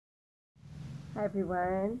Hi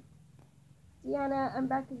everyone, Deanna, I'm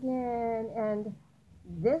back again, and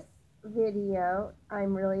this video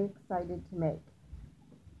I'm really excited to make.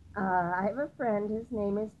 I have a friend, his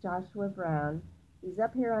name is Joshua Brown. He's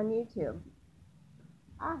up here on YouTube.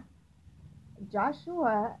 Ah,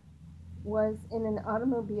 Joshua was in an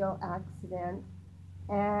automobile accident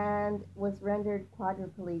and was rendered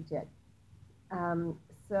quadriplegic. Um,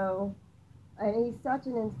 so, and he's such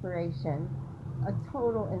an inspiration, a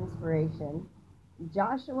total inspiration.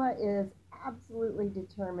 Joshua is absolutely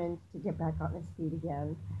determined to get back on his feet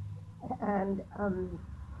again. And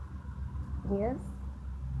he is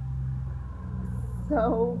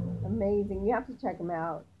so amazing. You have to check him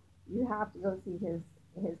out. You have to go see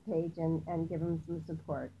his page and give him some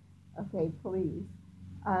support. Okay, please.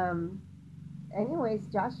 Um, Anyways,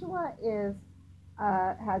 Joshua is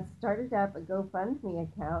has started up a GoFundMe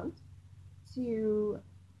account to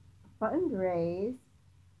fundraise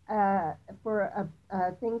uh, for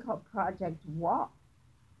a thing called Project Walk,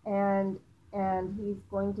 and he's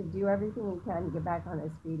going to do everything he can to get back on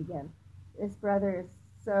his feet again. This brother is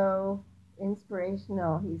so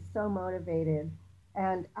inspirational. He's so motivated,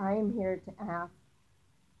 and I am here to ask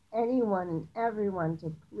anyone and everyone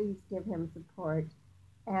to please give him support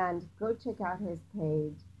and go check out his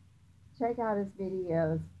page, check out his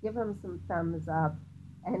videos, give him some thumbs up,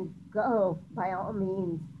 and go by all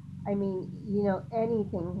means. I mean,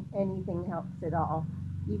 anything helps at all.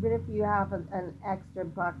 Even if you have an extra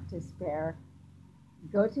buck to spare,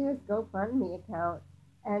 go to his GoFundMe account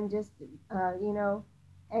and just,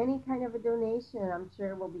 any kind of a donation, I'm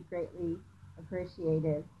sure will be greatly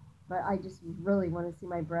appreciated. But I just really want to see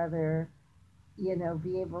my brother, be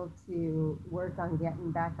able to work on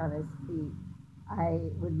getting back on his feet. I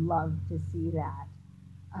would love to see that.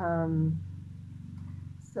 Um,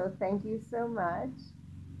 so thank you so much.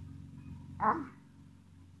 Ah,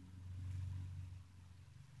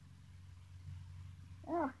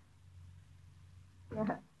 ah,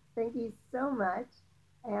 yeah. Thank you so much.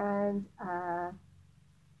 And I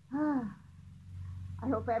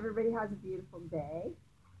hope everybody has a beautiful day.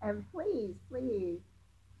 And please, please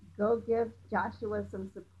go give Joshua some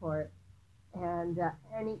support. And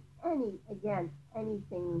again,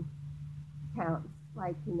 anything counts.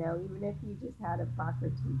 Like, even if you just had a buck or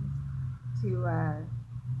two to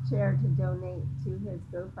share to donate to his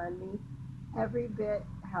GoFundMe, every bit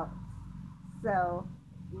helps. So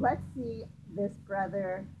let's see this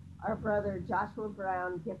brother, our brother Joshua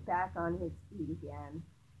Brown, get back on his feet again.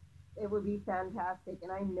 It would be fantastic,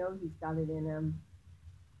 and I know he's got it in him.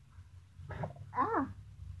 Ah,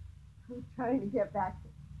 I'm trying to get back.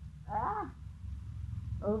 Ah,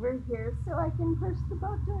 over here so I can push the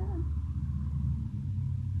button.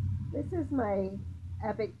 This is my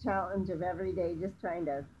epic challenge of every day, just trying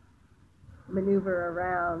to maneuver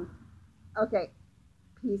around. Okay,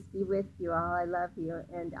 peace be with you all. I love you,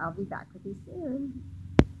 and I'll be back with you soon.